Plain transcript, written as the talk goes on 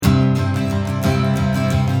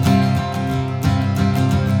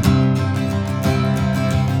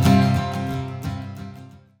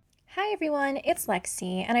everyone, it's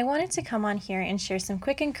Lexi, and I wanted to come on here and share some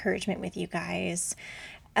quick encouragement with you guys.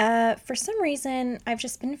 For some reason, I've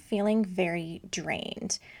just been feeling very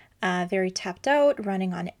drained, very tapped out,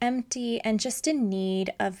 running on empty, and just in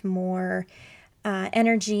need of more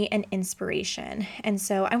energy and inspiration. And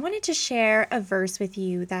so I wanted to share a verse with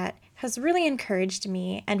you that has really encouraged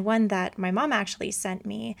me and one that my mom actually sent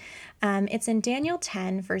me. It's in Daniel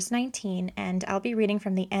 10, verse 19, and I'll be reading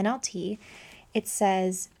from the NLT. It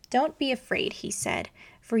says, "Don't be afraid," he said,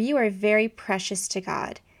 "for you are very precious to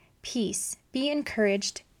God. Peace, be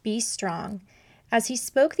encouraged, be strong." As he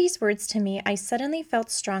spoke these words to me, I suddenly felt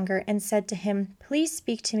stronger and said to him, "Please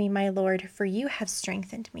speak to me, my Lord, for you have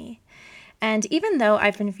strengthened me." And even though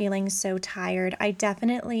I've been feeling so tired, I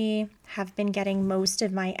definitely have been getting most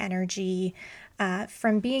of my energy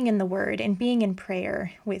from being in the Word and being in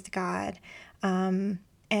prayer with God.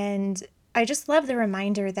 And I just love the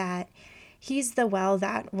reminder that He's the well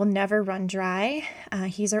that will never run dry.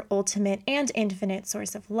 He's our ultimate and infinite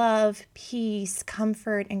source of love, peace,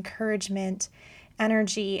 comfort, encouragement,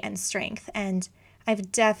 energy, and strength. And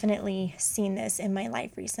I've definitely seen this in my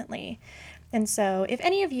life recently. And so, if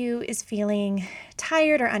any of you is feeling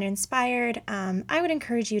tired or uninspired, I would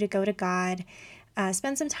encourage you to go to God,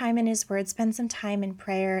 spend some time in His Word, spend some time in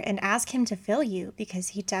prayer, and ask Him to fill you because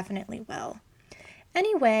He definitely will.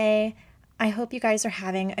 Anyway, I hope you guys are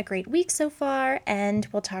having a great week so far, and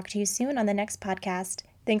we'll talk to you soon on the next podcast.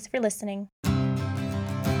 Thanks for listening.